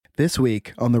This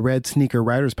week on the Red Sneaker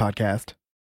Writers Podcast.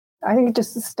 I think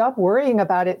just stop worrying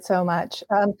about it so much.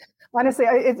 Honestly,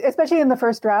 especially in the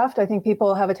first draft, I think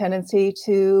people have a tendency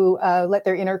to let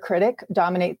their inner critic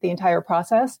dominate the entire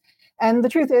process. And the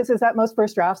truth is that most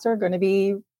first drafts are going to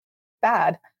be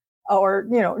bad or,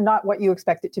 not what you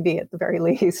expect it to be at the very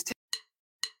least.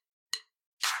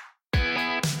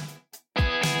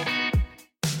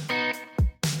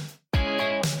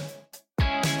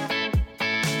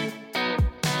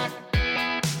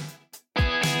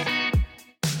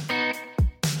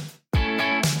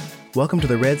 Welcome to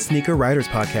the Red Sneaker Writers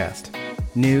Podcast.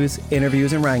 News,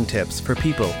 interviews, and writing tips for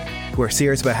people who are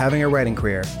serious about having a writing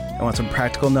career and want some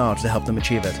practical knowledge to help them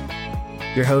achieve it.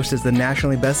 Your host is the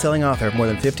nationally best-selling author of more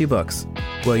than 50 books,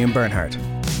 William Bernhardt.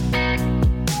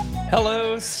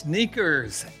 Hello,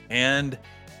 sneakers, and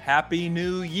Happy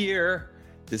New Year.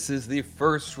 This is the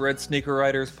first Red Sneaker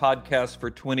Writers Podcast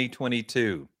for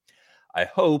 2022. I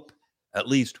hope at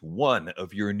least one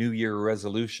of your New Year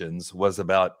resolutions was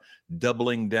about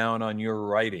doubling down on your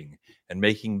writing and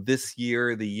making this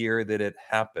year the year that it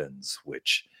happens,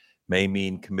 which may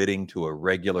mean committing to a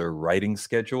regular writing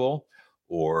schedule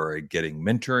or getting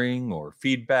mentoring or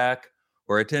feedback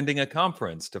or attending a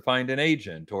conference to find an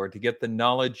agent or to get the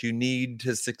knowledge you need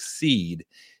to succeed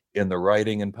in the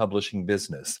writing and publishing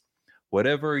business.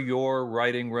 Whatever your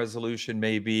writing resolution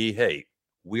may be, hey,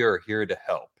 we are here to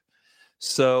help.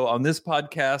 So on this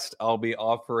podcast, I'll be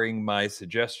offering my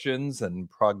suggestions and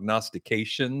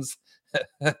prognostications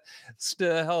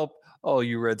to help all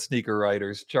you Red Sneaker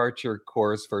writers chart your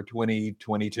course for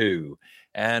 2022.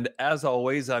 And as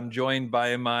always, I'm joined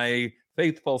by my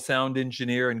faithful sound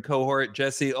engineer and cohort,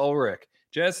 Jesse Ulrich.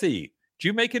 Jesse, did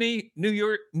you make any New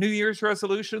Year's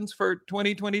resolutions for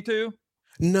 2022?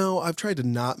 No, I've tried to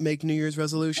not make New Year's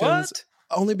resolutions. What?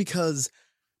 Only because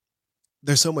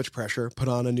there's so much pressure put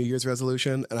on a New Year's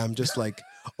resolution, and I'm just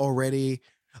already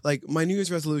my New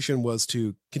Year's resolution was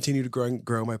to continue to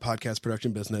grow my podcast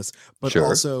production business, but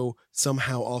also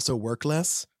somehow also work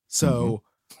less. So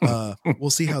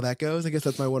we'll see how that goes. I guess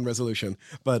that's my one resolution,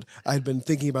 but I'd been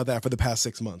thinking about that for the past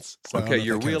 6 months. So okay,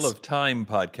 your Wheel of Time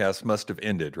podcast must have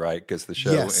ended, right? Because the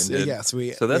show ended. Yes,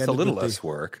 so that's a little less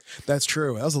work. That's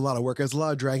true. That was a lot of work. It was a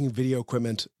lot of dragging video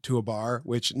equipment to a bar,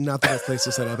 which not the best place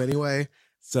to set up anyway.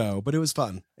 So, but it was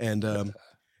fun, and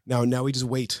now we just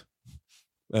wait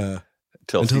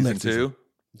until season 2.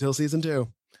 Until season 2.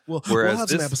 We'll have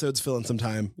some episodes fill in some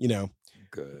time,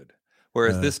 Good.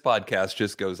 Whereas this podcast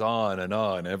just goes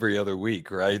on every other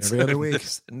week, right? Every other week.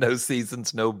 No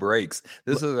seasons, no breaks.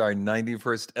 This is our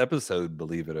 91st episode,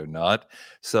 believe it or not.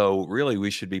 So really, we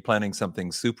should be planning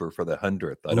something super for the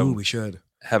 100th. We should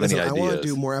have any ideas. I want to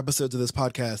do more episodes of this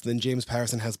podcast than James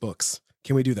Patterson has books.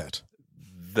 Can we do that?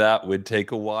 That would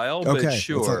take a while, but okay,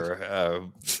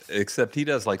 sure. Except he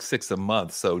does 6 a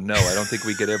month. So no, I don't think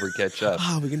we could ever catch up.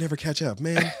 We can never catch up,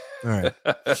 man. All right.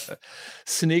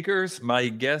 Sneakers, my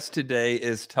guest today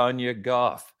is Tanya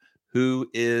Goff, who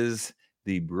is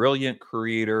the brilliant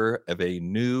creator of a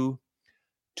new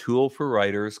tool for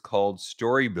writers called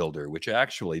Storybuilder, which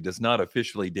actually does not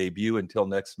officially debut until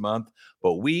next month.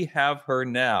 But we have her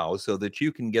now so that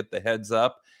you can get the heads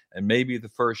up and maybe the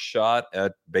first shot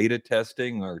at beta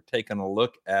testing or taking a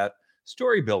look at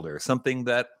Storybuilder, something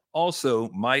that also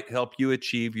might help you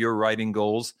achieve your writing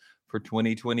goals for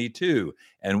 2022.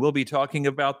 And we'll be talking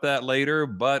about that later.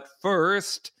 But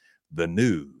first, the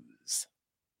news.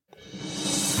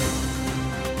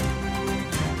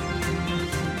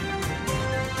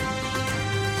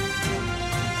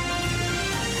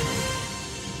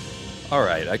 All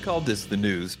right, I called this the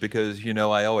news because,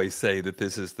 I always say that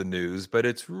this is the news, but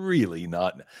it's really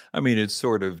not. I mean, it's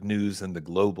sort of news in the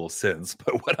global sense,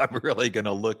 but what I'm really going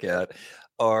to look at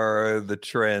are the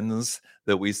trends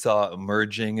that we saw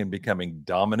emerging and becoming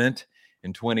dominant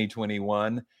in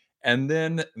 2021, and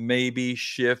then maybe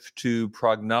shift to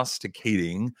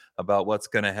prognosticating about what's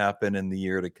going to happen in the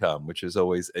year to come, which is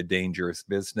always a dangerous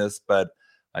business, but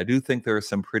I do think there are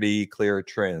some pretty clear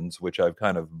trends, which I've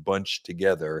kind of bunched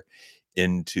together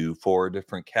into 4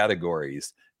 different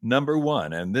categories. Number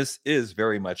 1, and this is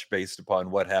very much based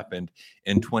upon what happened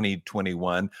in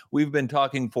 2021. We've been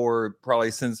talking for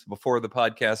probably since before the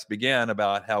podcast began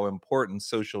about how important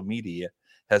social media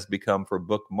has become for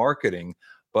book marketing.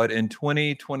 But in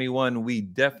 2021, we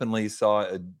definitely saw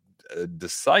a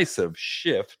decisive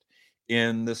shift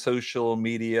in the social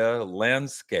media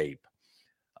landscape.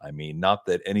 I mean, not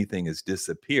that anything has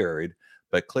disappeared,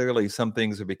 but clearly some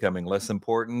things are becoming less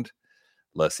important,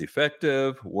 less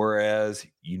effective, whereas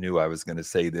you knew I was going to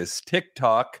say this,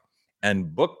 TikTok and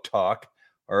BookTok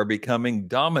are becoming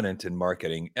dominant in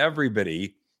marketing.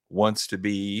 Everybody wants to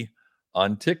be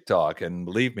on TikTok. And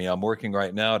believe me, I'm working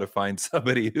right now to find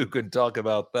somebody who can talk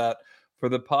about that for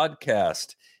the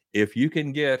podcast. If you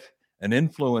can get an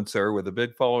influencer with a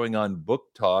big following on Book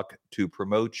Talk to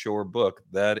promote your book,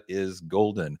 that is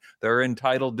golden. There are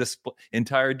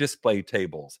entire display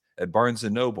tables at Barnes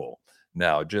and Noble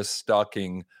now just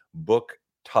stocking Book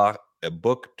Talk,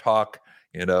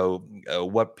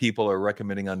 what people are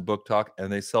recommending on Book Talk,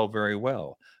 and they sell very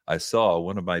well. I saw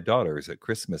one of my daughters at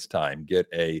Christmas time get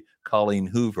a Colleen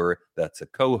Hoover, that's a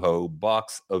Coho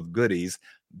box of goodies.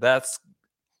 That's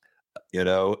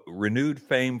renewed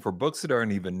fame for books that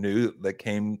aren't even new, that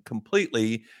came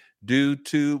completely due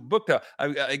to Book Talk.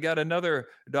 I got another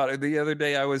daughter the other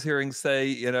day I was hearing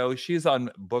say, she's on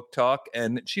Book Talk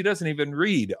and she doesn't even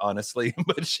read, honestly,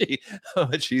 but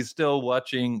she's still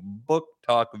watching Book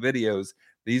Talk videos.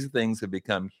 These things have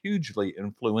become hugely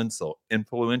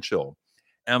influential.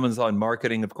 Amazon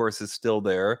marketing, of course, is still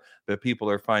there, but people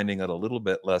are finding it a little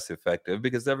bit less effective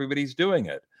because everybody's doing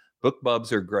it.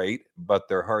 BookBubs are great, but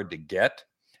they're hard to get.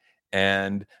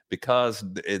 And because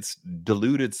it's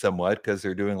diluted somewhat, because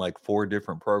they're doing like 4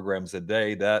 different programs a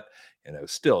day, that,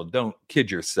 still, don't kid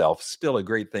yourself, still a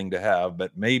great thing to have,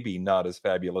 but maybe not as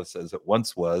fabulous as it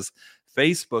once was.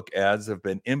 Facebook ads have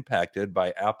been impacted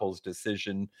by Apple's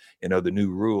decision, the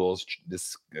new rules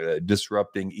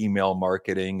disrupting email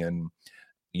marketing, and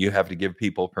you have to give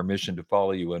people permission to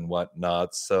follow you and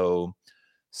whatnot. So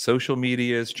social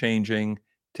media is changing.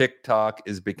 TikTok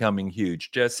is becoming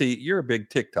huge. Jesse, you're a big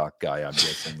TikTok guy, I'm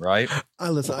guessing, right?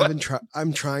 Listen,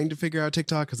 I'm trying to figure out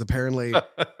TikTok because apparently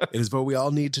it is what we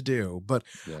all need to do. But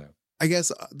yeah. I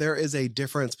guess there is a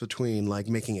difference between like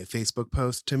making a Facebook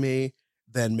post to me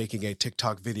than making a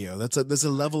TikTok video. There's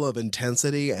a level of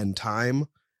intensity and time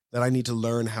that I need to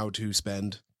learn how to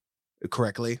spend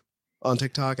correctly on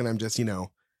TikTok. And I'm just,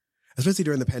 especially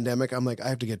during the pandemic, I'm like, I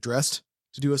have to get dressed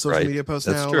to do a social media post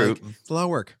now. That's true. Like, it's a lot of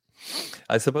work.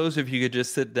 I suppose if you could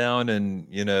just sit down and,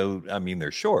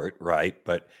 they're short, right?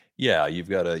 But yeah, you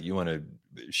want to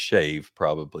shave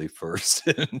probably first.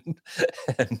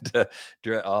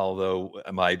 Although,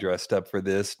 am I dressed up for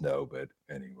this? No, but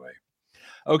anyway.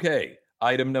 Okay,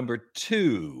 item number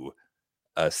 2.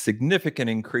 A significant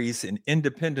increase in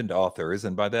independent authors,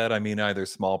 and by that I mean either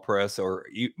small press or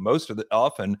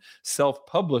often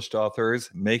self-published authors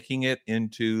making it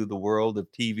into the world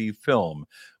of TV film,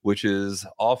 which is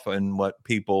often what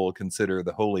people consider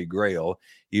the holy grail,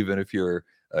 even if you're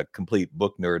a complete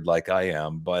book nerd like I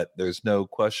am. But there's no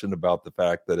question about the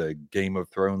fact that a Game of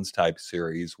Thrones type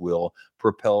series will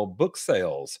propel book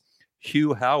sales.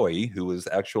 Hugh Howey, who was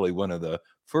actually one of the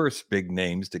first big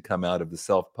names to come out of the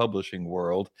self-publishing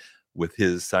world with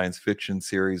his science fiction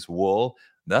series Wool,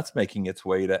 that's making its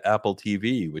way to Apple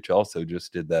TV, which also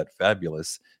just did that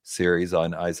fabulous series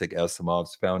on Isaac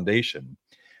Asimov's Foundation.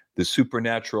 The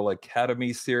Supernatural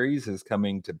Academy series is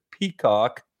coming to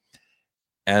Peacock,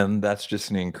 and that's just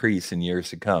an increase in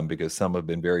years to come because some have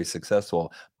been very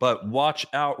successful. But watch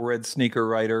out, Red Sneaker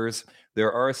writers.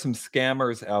 There are some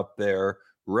scammers out there.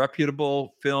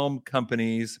 Reputable film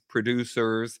companies,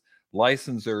 producers,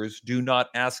 licensors do not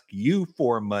ask you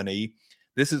for money.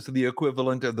 This is the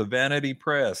equivalent of the vanity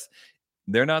press.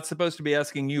 They're not supposed to be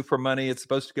asking you for money. It's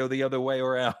supposed to go the other way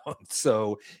around.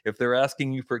 So if they're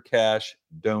asking you for cash,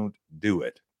 don't do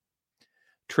it.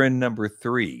 Trend number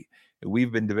 3.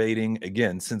 We've been debating,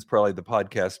 again, since probably the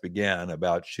podcast began,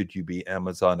 about should you be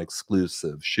Amazon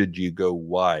exclusive? Should you go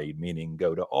wide, meaning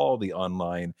go to all the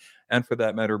online and, for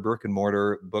that matter, brick and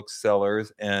mortar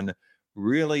booksellers? And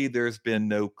really, there's been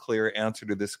no clear answer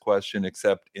to this question,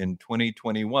 except in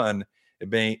 2021,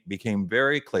 it became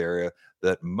very clear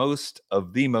that most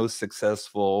of the most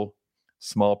successful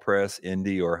small press,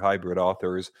 indie, or hybrid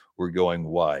authors were going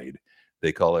wide.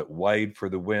 They call it wide for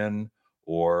the win,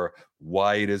 or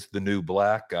wide is the new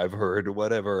black, I've heard,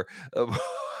 whatever. Well,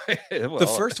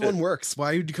 the first one works.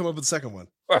 Why would you come up with the second one?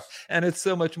 And it's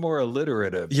so much more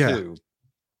alliterative, too.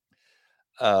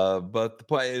 But the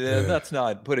point, that's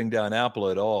not putting down Apple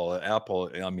at all.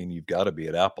 Apple, I mean, you've got to be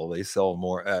at Apple. They sell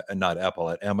more, not Apple,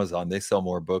 at Amazon. They sell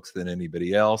more books than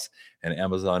anybody else. And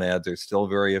Amazon ads are still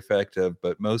very effective.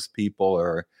 But most people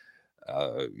are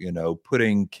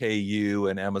putting KU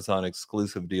and Amazon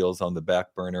exclusive deals on the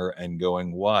back burner and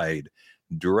going wide.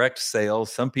 Direct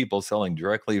sales, some people selling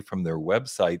directly from their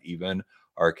website even,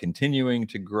 are continuing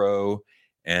to grow.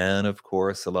 And of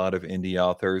course, a lot of indie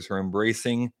authors are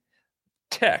embracing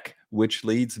tech, which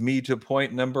leads me to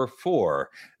point number 4.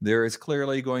 There is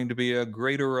clearly going to be a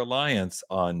greater reliance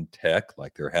on tech,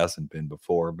 like there hasn't been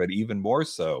before, but even more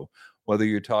so. Whether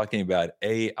you're talking about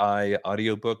AI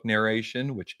audiobook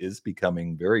narration, which is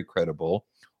becoming very credible,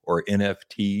 or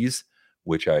NFTs,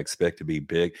 which I expect to be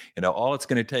big. All it's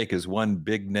going to take is one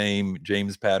big name,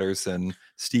 James Patterson,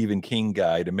 Stephen King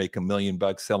guy to make $1 million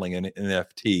selling an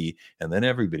NFT, and then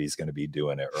everybody's going to be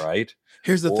doing it, right?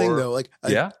 Here's the thing, though. Like,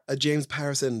 yeah, a James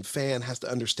Patterson fan has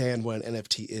to understand what an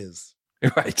NFT is.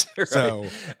 Right. So,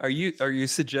 are you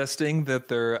suggesting that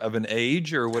they're of an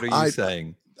age, or what are you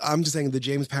saying? I'm just saying the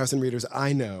James Patterson readers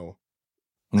I know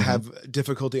have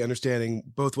difficulty understanding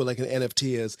both what like an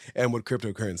NFT is and what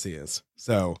cryptocurrency is.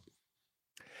 So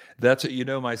that's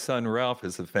my son Ralph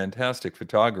is a fantastic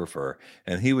photographer,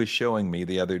 and he was showing me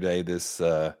the other day this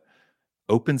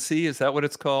OpenSea, is that what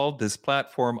it's called? This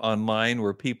platform online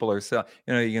where people are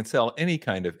you can sell any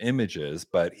kind of images,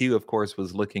 but he of course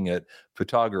was looking at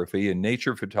photography and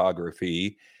nature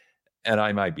photography. And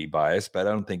I might be biased, but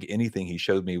I don't think anything he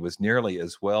showed me was nearly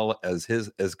as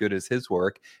good as his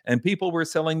work. And people were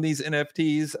selling these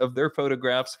NFTs of their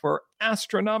photographs for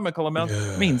astronomical amounts.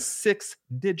 I mean,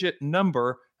 6-digit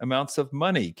number amounts of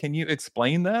money. Can you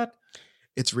explain that?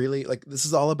 It's really like, this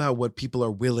is all about what people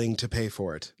are willing to pay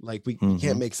for it. Like we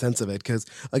can't make sense of it because,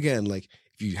 again, like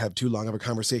if you have too long of a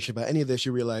conversation about any of this,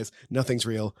 you realize nothing's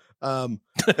real.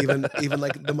 Even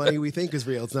like the money we think is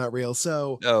real, it's not real.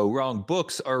 So wrong.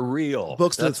 Books are real.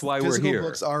 That's why we're here.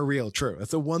 Books are real. True.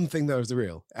 That's the one thing that is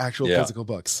real. Actual physical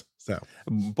books. So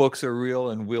books are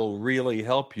real and will really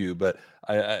help you, but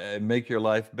I make your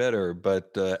life better.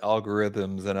 But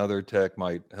algorithms and other tech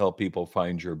might help people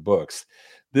find your books.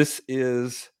 This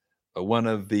is one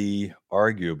of the,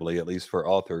 arguably, at least for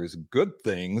authors, good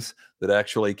things that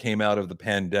actually came out of the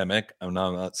pandemic. I'm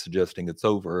not suggesting it's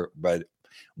over, but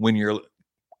when you're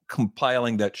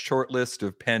compiling that short list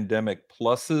of pandemic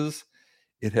pluses,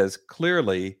 it has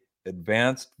clearly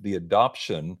advanced the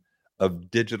adoption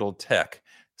of digital tech.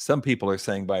 Some people are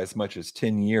saying by as much as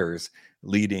 10 years,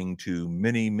 leading to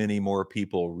many, many more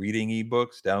people reading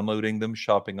ebooks, downloading them,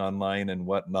 shopping online and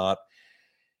whatnot.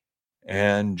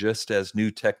 And just as new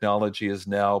technology is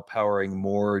now powering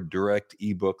more direct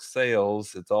ebook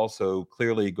sales, it's also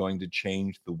clearly going to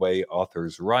change the way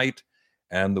authors write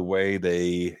and the way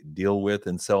they deal with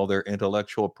and sell their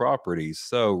intellectual properties.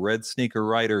 So, Red Sneaker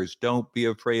writers, don't be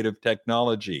afraid of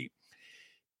technology.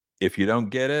 If you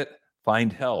don't get it,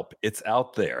 find help. It's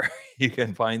out there. You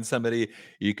can find somebody.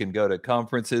 You can go to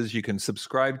conferences. You can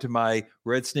subscribe to my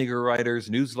Red Sneaker Writers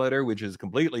newsletter, which is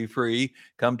completely free.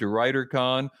 Come to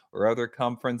WriterCon or other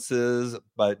conferences,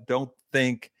 but don't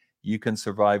think you can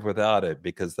survive without it,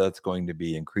 because that's going to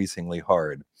be increasingly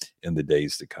hard in the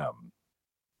days to come.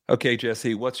 Okay,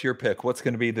 Jesse, what's your pick? What's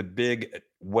going to be the big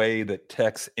way that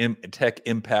tech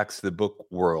impacts the book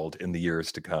world in the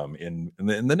years to come, in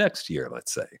the next year,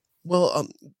 let's say? Well,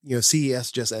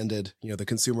 CES just ended, the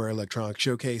Consumer Electronics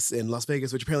Showcase in Las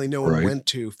Vegas, which apparently no one went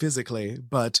to physically,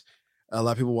 but a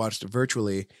lot of people watched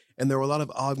virtually. And there were a lot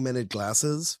of augmented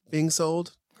glasses being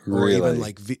sold, or even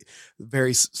like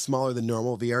very smaller than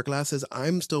normal VR glasses.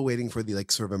 I'm still waiting for the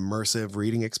like sort of immersive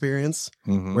reading experience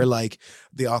where like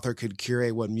the author could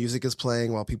curate what music is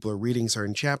playing while people are reading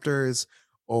certain chapters,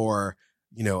 or,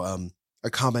 a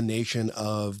combination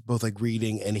of both like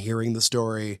reading and hearing the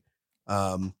story.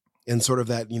 And sort of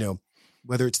that,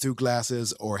 whether it's through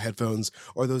glasses or headphones,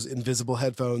 or those invisible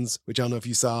headphones, which I don't know if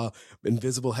you saw,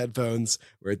 invisible headphones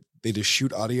where they just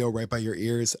shoot audio right by your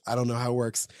ears. I don't know how it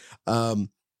works.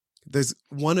 There's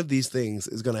one of these things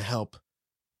is going to help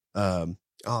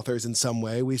authors in some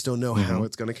way. We just don't know how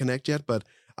it's going to connect yet, but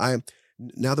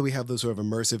now that we have those sort of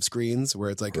immersive screens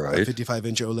where it's like a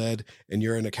 55-inch OLED and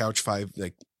you're in a couch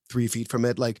 3 feet from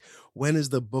it, like when is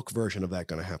the book version of that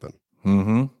going to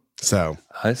happen? So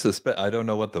I suspect, I don't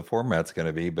know what the format's going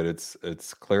to be, but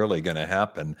it's clearly going to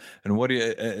happen. And what do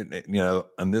you,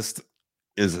 and this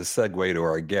is a segue to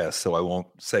our guest, so I won't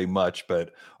say much,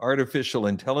 but artificial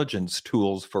intelligence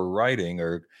tools for writing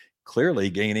are clearly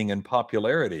gaining in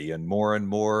popularity, and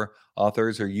more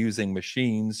authors are using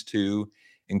machines to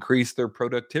increase their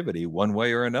productivity one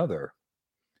way or another.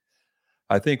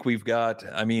 I think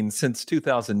since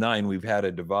 2009, we've had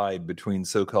a divide between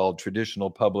so-called traditional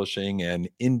publishing and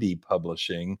indie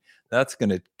publishing. That's going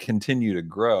to continue to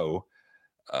grow.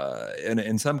 And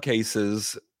in some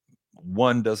cases,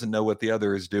 one doesn't know what the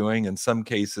other is doing. In some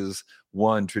cases,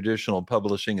 traditional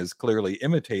publishing is clearly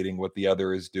imitating what the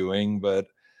other is doing. But,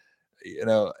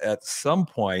 at some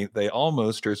point, they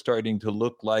almost are starting to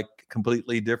look like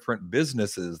completely different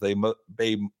businesses. They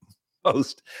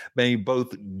most may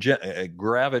both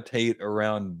gravitate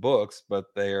around books, but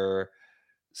they're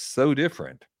so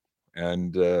different.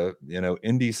 And,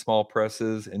 indie small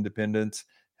presses, independents,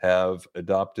 have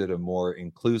adopted a more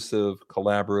inclusive,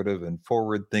 collaborative, and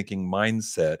forward-thinking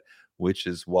mindset, which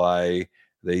is why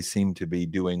they seem to be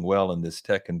doing well in this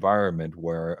tech environment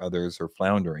where others are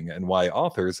floundering, and why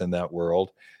authors in that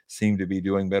world seem to be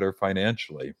doing better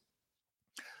financially.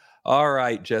 All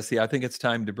right, Jesse, I think it's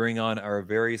time to bring on our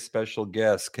very special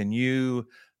guest. Can you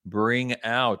bring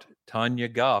out Tanya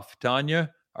Goff?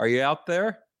 Tanya, are you out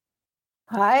there?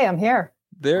 Hi, I'm here.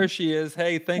 There she is.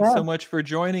 Hey, thanks so much for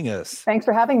joining us. Thanks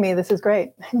for having me. This is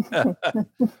great.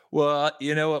 Well,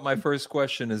 you know what my first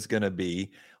question is going to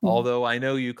be, although I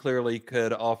know you clearly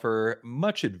could offer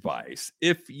much advice.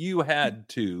 If you had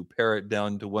to pare it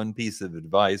down to one piece of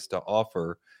advice to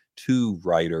offer to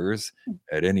writers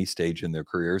at any stage in their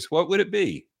careers, what would it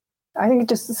be? I think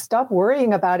just stop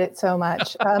worrying about it so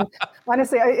much.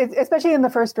 Honestly, especially in the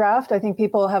first draft, I think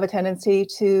people have a tendency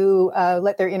to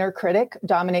let their inner critic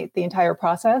dominate the entire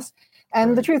process.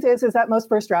 And the truth is that most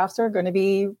first drafts are going to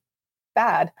be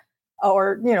bad,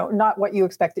 or not what you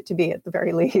expect it to be at the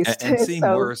very least. And seem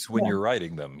worse when you're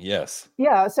writing them. Yes.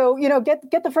 Yeah. So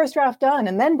get the first draft done,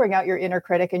 and then bring out your inner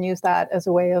critic and use that as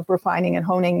a way of refining and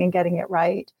honing and getting it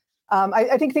right.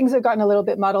 I think things have gotten a little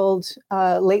bit muddled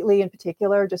lately in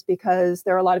particular, just because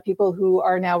there are a lot of people who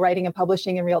are now writing and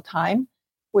publishing in real time,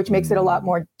 which makes it a lot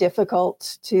more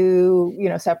difficult to,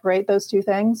 separate those two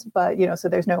things. But, so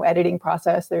there's no editing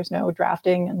process, there's no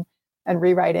drafting and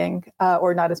rewriting,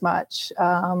 or not as much,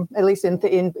 at least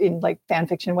in like fan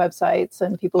fiction websites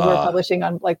and people who are publishing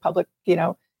on like public,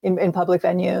 in public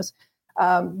venues.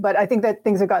 But I think that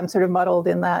things have gotten sort of muddled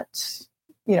in that,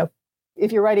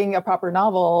 if you're writing a proper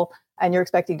novel and you're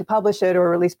expecting to publish it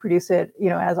or at least produce it,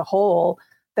 as a whole,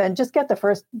 then just get the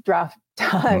first draft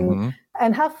done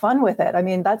and have fun with it. I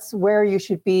mean, that's where you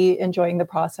should be enjoying the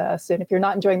process. And if you're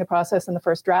not enjoying the process in the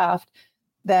first draft,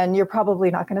 then you're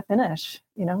probably not going to finish,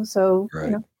 so,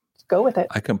 go with it.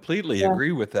 I completely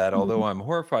agree with that, although I'm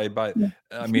horrified by,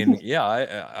 I mean,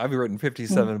 I've written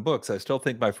 57 books. I still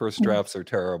think my first drafts are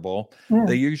terrible.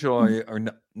 They usually are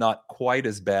not quite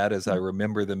as bad as I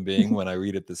remember them being when I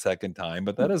read it the second time,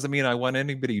 but that doesn't mean I want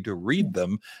anybody to read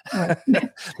them.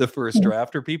 The first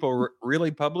draft. Are people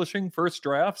really publishing first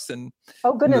drafts? And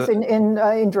oh goodness,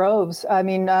 in droves. I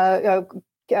mean,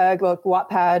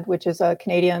 Wattpad, which is a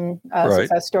Canadian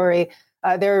success story.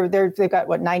 They've got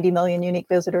 90 million unique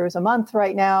visitors a month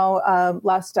right now.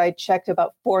 Last I checked,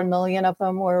 about 4 million of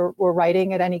them were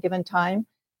writing at any given time.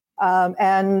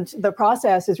 And the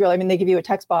process is really, they give you a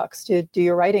text box to do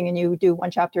your writing, and you do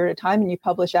one chapter at a time and you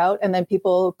publish out, and then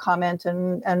people comment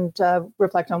and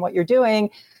reflect on what you're doing,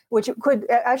 which could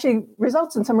actually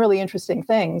results in some really interesting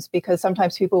things, because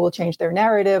sometimes people will change their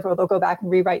narrative, or they'll go back and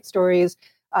rewrite stories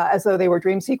as though they were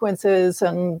dream sequences.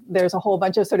 And there's a whole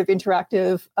bunch of sort of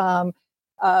interactive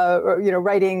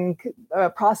writing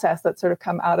process that sort of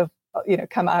come out of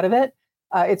it.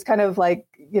 It's kind of like,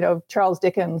 Charles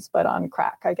Dickens, but on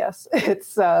crack, I guess.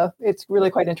 It's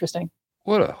really quite interesting.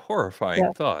 What a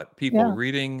horrifying thought. People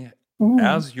reading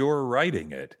as you're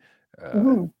writing it.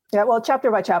 Yeah, well, chapter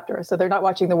by chapter. So they're not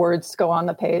watching the words go on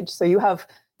the page. So you have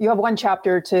one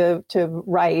chapter to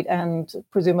write and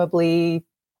presumably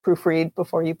proofread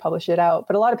before you publish it out.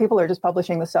 But a lot of people are just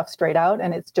publishing the stuff straight out,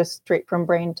 and it's just straight from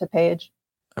brain to page.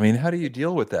 I mean, how do you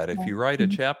deal with that? If you write a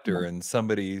chapter and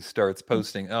somebody starts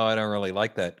posting, "Oh, I don't really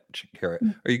like that character,"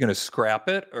 are you going to scrap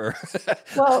it? Or,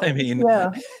 well,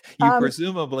 you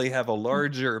presumably have a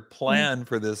larger plan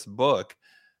for this book.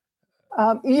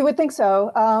 You would think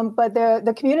so, but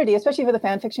the community, especially for the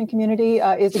fan fiction community,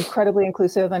 is incredibly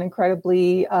inclusive and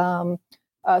incredibly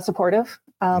supportive.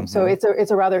 So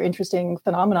it's a rather interesting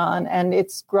phenomenon, and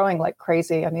it's growing like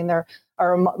crazy. I mean, there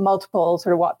are multiple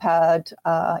sort of Wattpad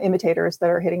imitators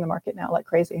that are hitting the market now like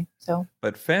crazy. So,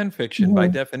 but fan fiction, by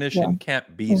definition,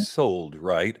 can't be sold,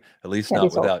 right? At least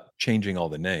not without changing all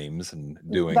the names and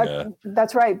doing.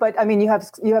 That's right. But I mean, you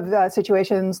have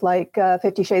situations like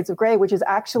 50 Shades of Grey, which is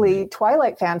actually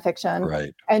Twilight fan fiction,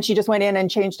 right? And she just went in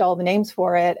and changed all the names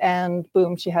for it, and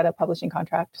boom, she had a publishing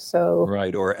contract. So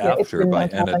right, or After by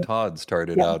Anna Todd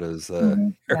started out as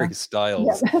Harry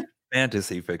Styles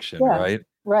fantasy fiction, right?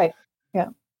 Right. Yeah.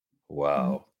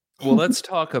 Wow. Well, let's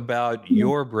talk about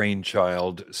your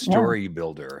brainchild, Story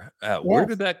Builder. Where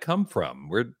did that come from?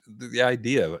 Where did the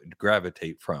idea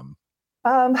gravitate from?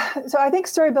 So I think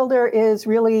Story Builder is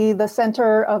really the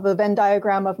center of the Venn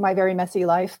diagram of my very messy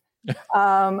life.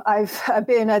 I've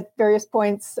been at various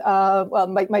points.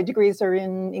 My degrees are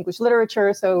in English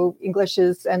literature, so English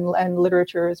and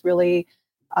literature is really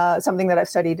something that I've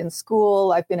studied in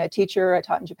school. I've been a teacher. I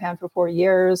taught in Japan for 4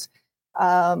 years.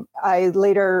 I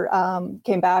later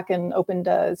came back and opened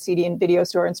a CD and video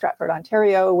store in Stratford,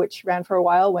 Ontario, which ran for a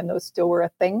while when those still were a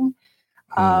thing.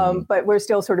 But we're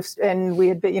still sort of, and we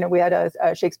had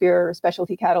a Shakespeare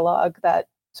specialty catalog that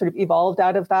sort of evolved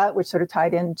out of that, which sort of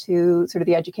tied into sort of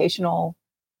the educational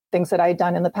things that I had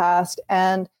done in the past.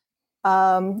 And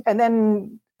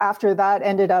then after that,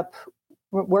 ended up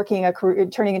working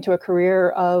turning into a career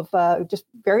of just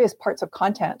various parts of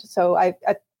content. So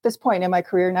at this point in my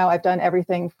career now, I've done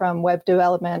everything from web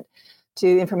development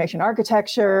to information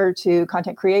architecture to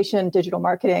content creation, digital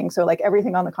marketing. So like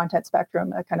everything on the content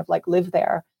spectrum, I kind of like live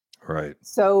there. Right.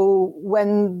 So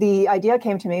when the idea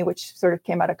came to me, which sort of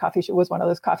came out of coffee shop, was one of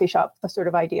those coffee shop sort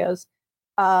of ideas.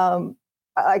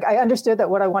 I understood that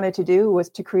what I wanted to do was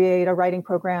to create a writing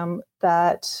program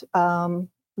that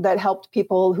that helped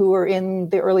people who were in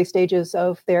the early stages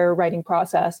of their writing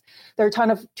process. There are a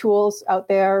ton of tools out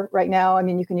there right now. I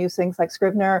mean, you can use things like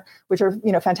Scrivener, which are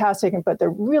fantastic, but they're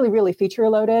really, really feature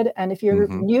loaded. And if you're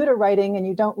new to writing and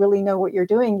you don't really know what you're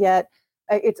doing yet,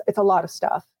 it's a lot of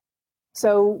stuff.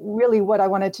 So really what I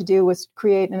wanted to do was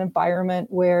create an environment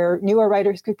where newer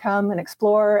writers could come and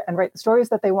explore and write the stories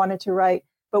that they wanted to write,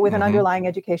 but with an underlying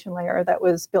education layer that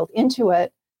was built into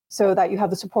it so that you have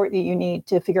the support that you need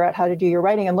to figure out how to do your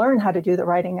writing and learn how to do the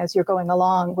writing as you're going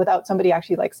along without somebody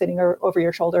actually like sitting over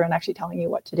your shoulder and actually telling you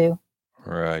what to do.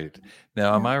 Right.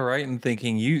 Now, am I right in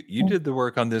thinking you did the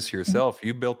work on this yourself?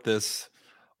 You built this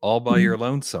all by your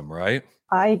lonesome, right?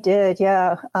 I did,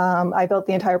 yeah. I built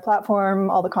the entire platform,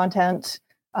 all the content.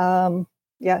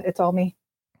 It's all me.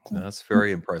 That's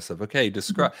very impressive. Okay,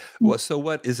 describe. So,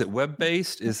 what is it?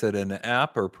 Web-based? Is it an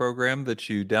app or program that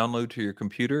you download to your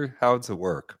computer? How does it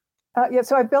work?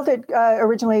 So I built it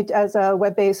originally as a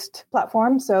web-based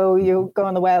platform. So you go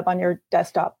on the web on your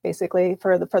desktop, basically,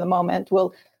 for the moment.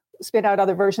 We'll spit out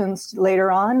other versions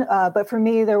later on. But for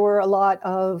me, there were a lot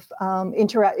of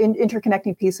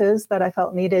interconnecting pieces that I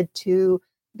felt needed to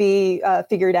be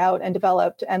figured out and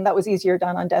developed. And that was easier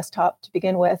done on desktop to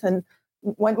begin with. And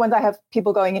once I have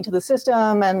people going into the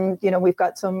system and, we've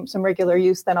got some regular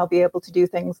use, then I'll be able to do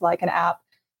things like an app.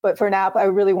 But for an app, I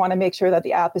really want to make sure that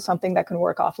the app is something that can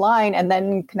work offline and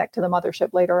then connect to the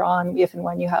mothership later on, if and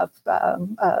when you have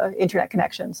internet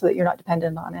connection, so that you're not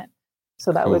dependent on it.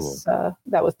 So that was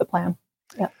the plan.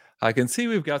 Yeah. I can see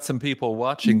we've got some people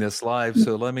watching this live,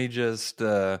 so let me just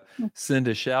send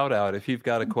a shout out. If you've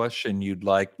got a question you'd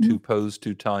like to pose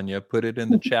to Tanya, put it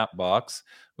in the chat box,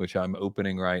 which I'm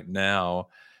opening right now,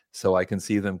 so I can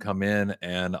see them come in,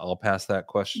 and I'll pass that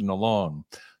question along.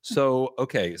 So,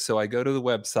 okay, so I go to the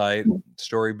website,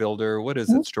 Storybuilder. What is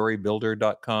it,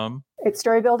 storybuilder.com? It's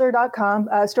storybuilder.com.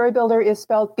 Storybuilder is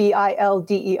spelled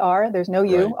Bilder. There's no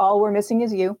U. Right. All we're missing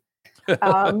is U. And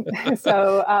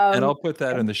I'll put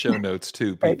that in the show notes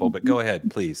too, people, but go ahead,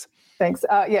 please. Thanks.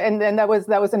 And that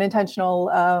was an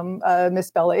intentional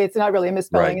misspelling. It's not really a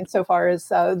misspelling insofar as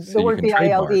the word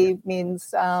BILD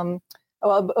means,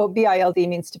 BILD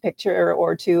means to picture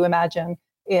or to imagine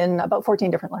in about 14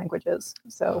 different languages.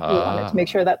 So we wanted to make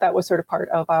sure that was sort of part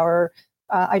of our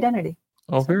identity.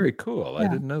 Oh, very cool. Yeah.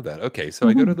 I didn't know that. Okay, so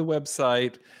I go to the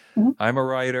website. I'm a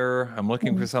writer. I'm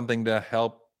looking for something to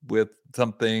help with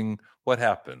something. What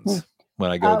happens when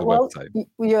I go to the website?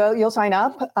 You'll sign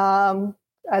up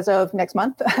as of next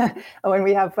month when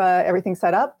we have everything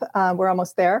set up. We're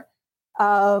almost there.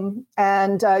 And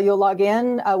you'll log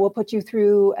in. We'll put you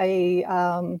through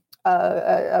a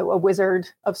wizard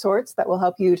of sorts that will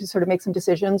help you to sort of make some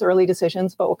early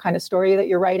decisions about what kind of story that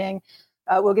you're writing.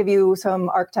 We'll give you some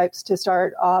archetypes to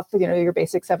start off, your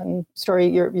basic 7 story,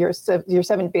 your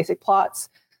 7 basic plots,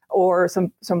 or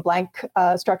some blank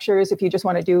structures. If you just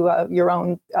want to do your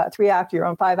own 3-act, your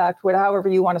own 5-act, however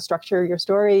you want to structure your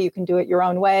story, you can do it your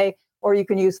own way, or you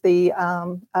can use the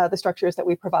structures that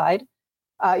we provide.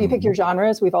 You pick your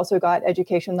genres. We've also got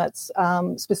education that's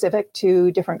specific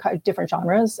to different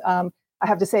genres. I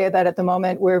have to say that at the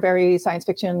moment, we're very science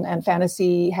fiction and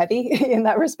fantasy heavy in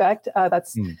that respect.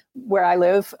 That's where I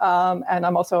live. And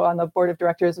I'm also on the board of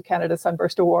directors of Canada's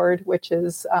Sunburst Award, which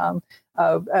is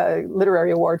a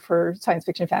literary award for science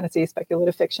fiction, fantasy,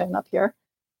 speculative fiction up here.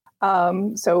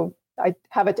 So I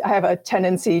have a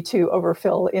tendency to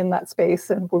overfill in that space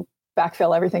and we'll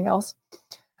backfill everything else.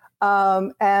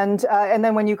 And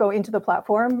then when you go into the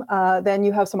platform, then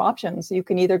you have some options. You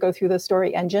can either go through the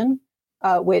story engine,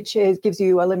 which gives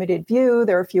you a limited view.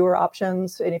 There are fewer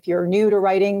options. And if you're new to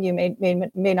writing, you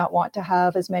may not want to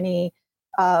have as many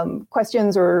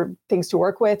questions or things to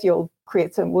work with.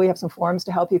 We have some forms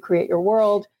to help you create your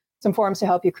world, some forms to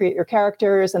help you create your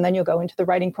characters. And then you'll go into the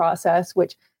writing process,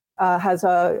 which has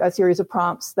a series of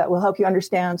prompts that will help you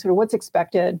understand sort of what's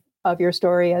expected of your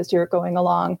story as you're going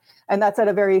along. And that's at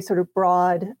a very sort of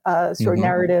broad sort of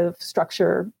narrative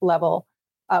structure level.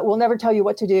 We'll never tell you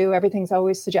what to do. Everything's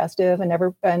always suggestive, and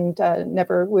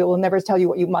we will never tell you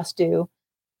what you must do.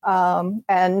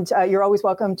 And you're always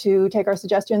welcome to take our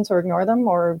suggestions or ignore them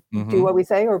or do what we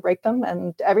say or break them.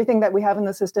 And everything that we have in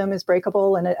the system is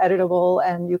breakable and editable,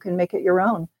 and you can make it your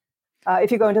own.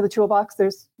 If you go into the toolbox,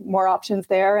 there's more options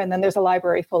there. And then there's a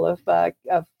library full of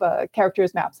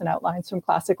characters, maps, and outlines from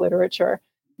classic literature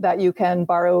that you can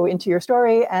borrow into your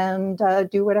story and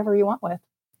do whatever you want with.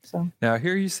 So now,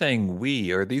 here you saying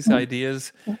we. Are these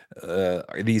ideas,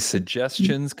 are these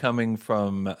suggestions coming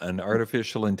from an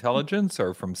artificial intelligence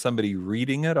or from somebody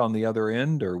reading it on the other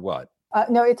end, or what?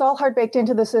 No, it's all hard baked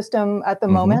into the system at the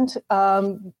moment.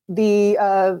 There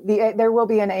will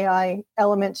be an AI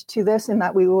element to this, in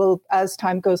that we will, as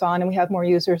time goes on and we have more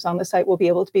users on the site, we'll be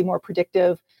able to be more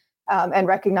predictive and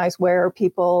recognize where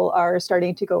people are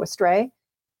starting to go astray.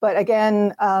 But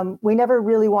again, we never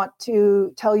really want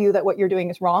to tell you that what you're doing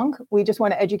is wrong. We just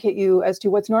want to educate you as to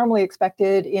what's normally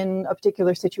expected in a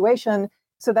particular situation,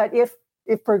 so that if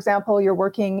for example, you're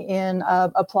working in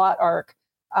a plot arc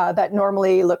that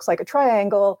normally looks like a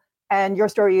triangle, and your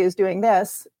story is doing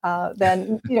this,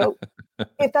 then,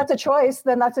 if that's a choice,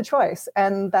 then that's a choice.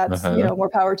 And that's, more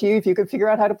power to you. If you could figure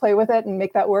out how to play with it and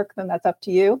make that work, then that's up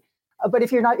to you. But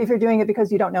if you're doing it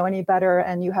because you don't know any better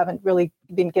and you haven't really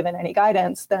been given any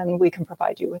guidance, then we can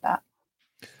provide you with that.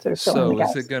 Sort of so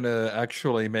is it going to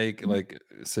actually make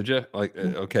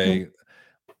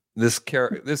this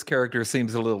character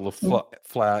seems a little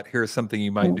flat. Here's something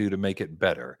you might do to make it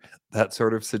better. That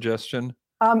sort of suggestion?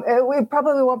 We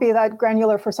probably won't be that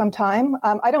granular for some time.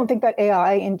 I don't think that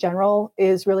AI in general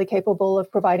is really capable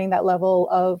of providing that level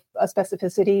of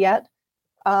specificity yet.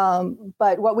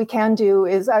 But what we can do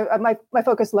is my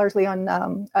focus largely on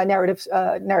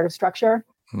narrative structure,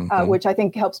 which I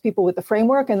think helps people with the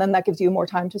framework, and then that gives you more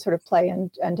time to sort of play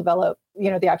and develop,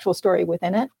 the actual story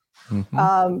within it.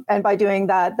 And by doing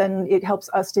that, then it helps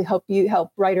us to help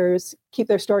writers keep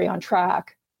their story on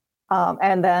track.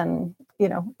 And then,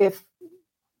 if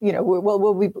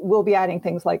we'll be adding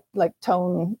things like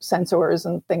tone sensors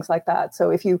and things like that.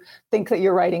 So if you think that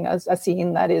you're writing a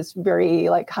scene that is very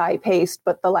high paced,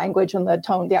 but the language and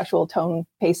the actual tone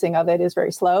pacing of it is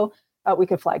very slow, we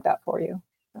could flag that for you.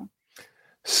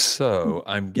 So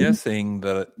I'm guessing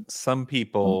that some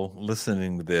people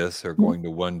listening to this are going to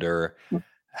wonder,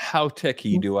 how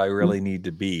techie do I really need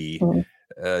to be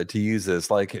to use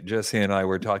this? Like Jesse and I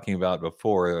were talking about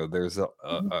before, there's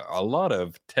a lot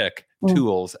of tech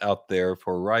tools out there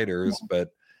for writers,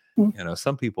 but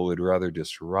some people would rather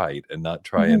just write and not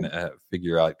try and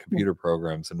figure out computer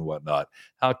programs and whatnot.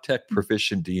 How tech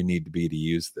proficient do you need to be to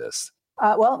use this?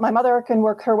 Well, my mother can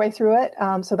work her way through it,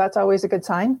 so that's always a good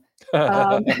sign.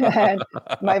 And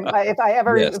if I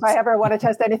ever want to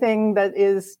test anything that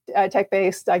is tech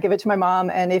based, I give it to my mom,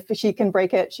 and if she can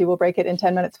break it, she will break it in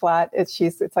 10 minutes flat. It's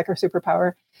like her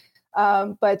superpower.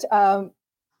 I'm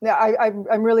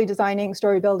really designing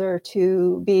Storybuilder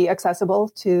to be accessible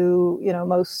to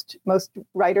most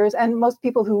writers and most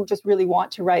people who just really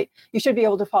want to write. You should be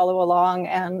able to follow along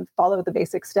and follow the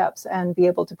basic steps and be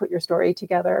able to put your story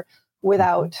together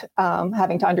without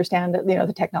having to understand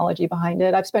the technology behind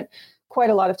it. I've spent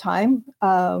quite a lot of time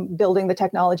building the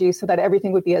technology so that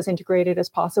everything would be as integrated as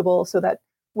possible, so that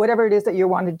whatever it is that you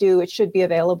want to do, it should be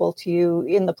available to you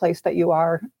in the place that you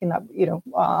are in that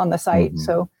on the site.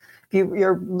 So if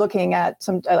you're looking at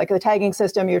some like the tagging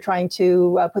system, you're trying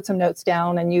to put some notes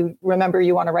down, and you remember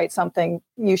you want to write something,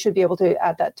 you should be able to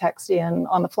add that text in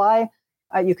on the fly.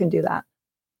 You can do that.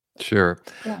 Sure.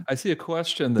 Yeah. I see a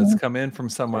question that's come in from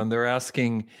someone. They're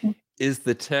asking, is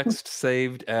the text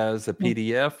saved as a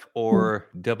PDF or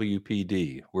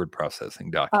WPD, word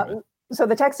processing document? So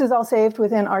the text is all saved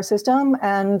within our system,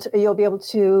 and you'll be able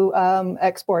to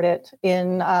export it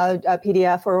in a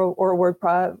PDF or Word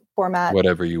format.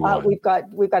 Whatever you want. We've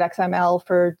got XML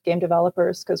for game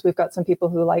developers because we've got some people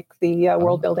who like the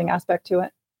world building aspect to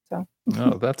it. So.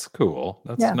 Oh, that's cool.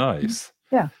 That's nice.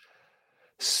 Yeah.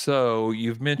 So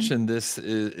you've mentioned this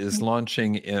is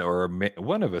launching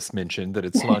one of us mentioned that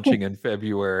it's launching in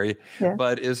February,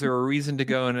 but is there a reason to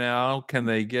go now? Can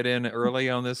they get in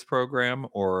early on this program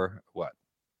or what?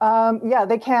 Yeah,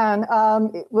 they can.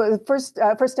 First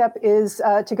step is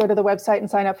to go to the website and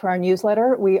sign up for our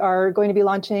newsletter. We are going to be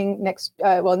launching next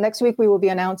week. We will be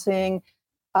announcing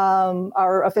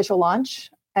our official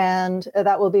launch, and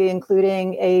that will be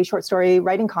including a short story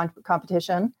writing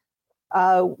competition.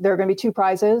 There are going to be two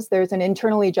prizes. There's an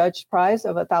internally judged prize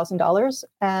of $1,000.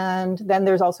 And then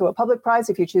there's also a public prize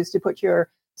if you choose to put your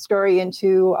story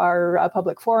into our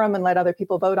public forum and let other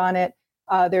people vote on it.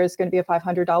 There's going to be a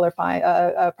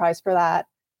 $500 prize for that.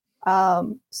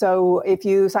 So if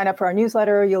you sign up for our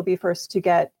newsletter, you'll be first to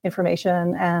get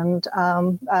information and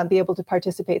be able to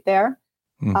participate there.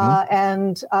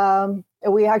 And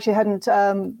we actually hadn't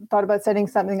thought about setting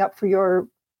something up for your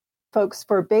folks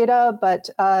for beta, but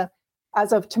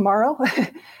as of tomorrow,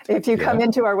 if you come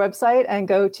into our website and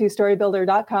go to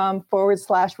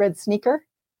storybuilder.com/red sneaker,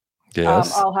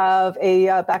 Yes. I'll have a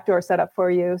backdoor set up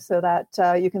for you so that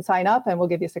you can sign up and we'll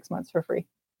give you 6 months for free.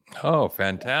 Oh,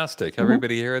 fantastic.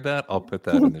 Everybody hear that? I'll put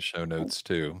that in the show notes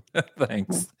too.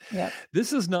 Thanks. Yeah.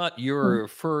 This is not your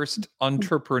first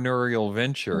entrepreneurial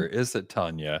venture, is it,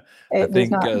 Tanya? I It was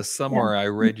think not. somewhere I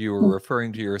read you were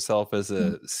referring to yourself as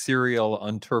a serial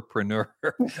entrepreneur.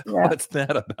 Yeah. What's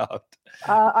that about?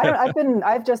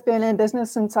 I've just been in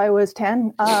business since I was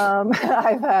 10.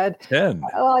 I've had 10.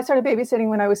 Well, I started babysitting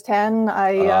when I was 10.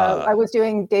 I was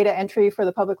doing data entry for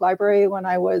the public library when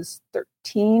I was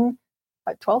 13.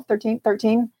 12,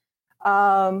 13.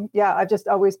 I've just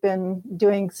always been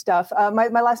doing stuff. My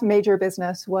last major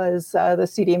business was the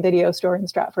CD and video store in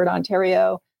Stratford,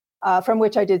 Ontario, from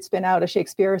which I did spin out a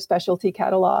Shakespeare specialty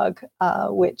catalog,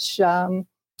 which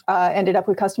ended up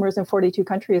with customers in 42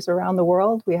 countries around the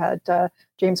world. We had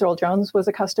James Earl Jones was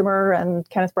a customer and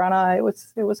Kenneth Branagh.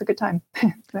 It was a good time.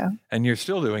 So. And you're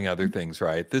still doing other things,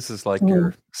 right? This is like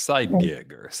your side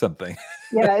gig or something.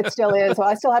 Yeah, it still is. Well,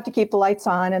 I still have to keep the lights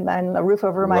on and then a roof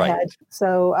over my head.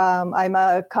 So I'm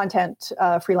a content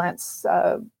freelance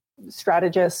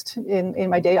strategist in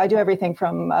my day. I do everything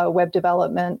from web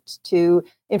development to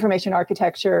information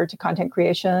architecture to content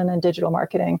creation and digital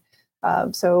marketing.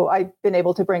 So I've been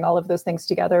able to bring all of those things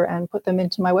together and put them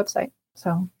into my website.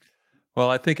 So. Well,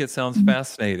 I think it sounds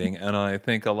fascinating, and I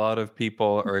think a lot of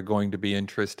people are going to be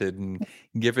interested in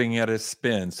giving it a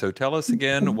spin. So tell us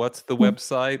again, what's the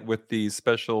website with the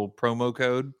special promo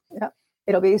code? Yeah,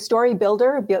 it'll be Story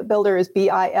Builder. Builder is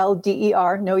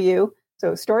BILDER, no U.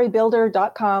 So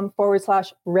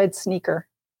storybuilder.com/red sneaker.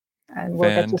 And we'll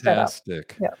get you set up.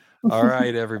 Fantastic. Yeah. All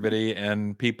right, everybody.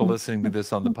 And people listening to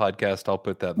this on the podcast, I'll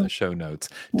put that in the show notes.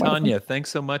 Tanya,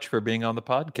 thanks so much for being on the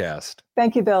podcast.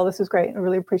 Thank you, Bill. This was great. I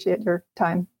really appreciate your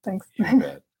time. Thanks. You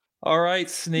bet. All right,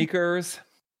 sneakers.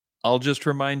 I'll just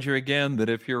remind you again that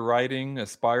if you're writing,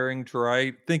 aspiring to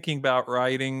write, thinking about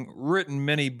writing, written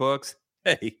many books,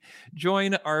 hey,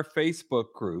 join our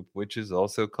Facebook group, which is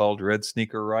also called Red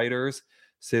Sneaker Writers,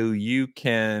 so you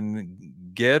can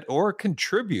get or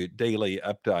contribute daily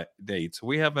updates.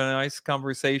 We have a nice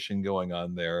conversation going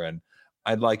on there, and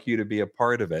I'd like you to be a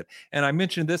part of it. And I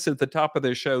mentioned this at the top of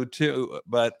the show too,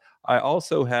 but I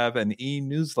also have an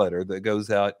e-newsletter that goes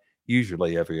out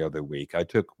usually every other week. I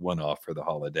took one off for the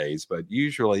holidays, but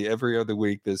usually every other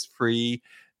week, this free,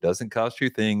 doesn't cost you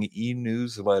a thing,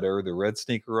 e-newsletter, the Red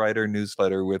Sneaker Writer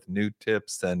newsletter with new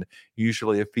tips and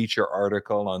usually a feature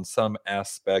article on some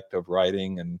aspect of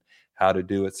writing and how to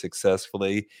do it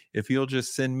successfully. If you'll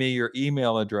just send me your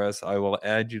email address, I will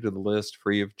add you to the list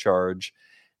free of charge.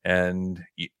 And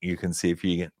you can see if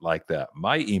you like that.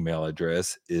 My email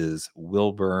address is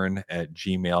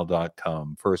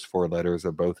willbern@gmail.com. First four letters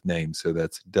of both names. So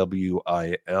that's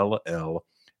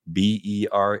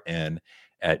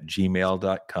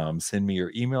WILLBERN@gmail.com. Send me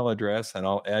your email address and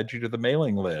I'll add you to the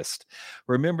mailing list.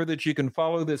 Remember that you can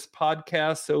follow this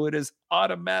podcast so it is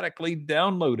automatically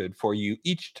downloaded for you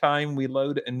each time we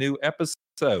load a new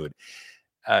episode.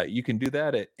 You can do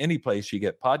that at any place you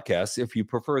get podcasts. If you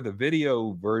prefer the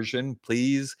video version,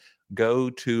 please go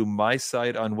to my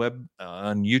site on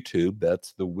YouTube.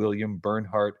 That's the William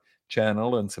Bernhardt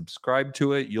channel, and subscribe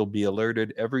to it. You'll be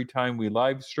alerted every time we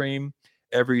live stream,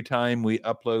 every time we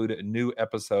upload a new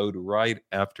episode right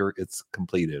after it's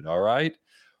completed. All right.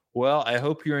 Well, I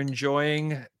hope you're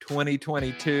enjoying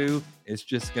 2022. It's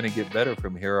just going to get better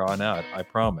from here on out, I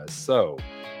promise. So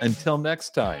until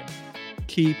next time,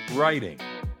 keep writing.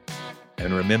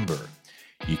 And remember,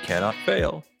 you cannot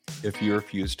fail if you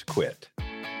refuse to quit.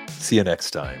 See you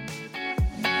next time.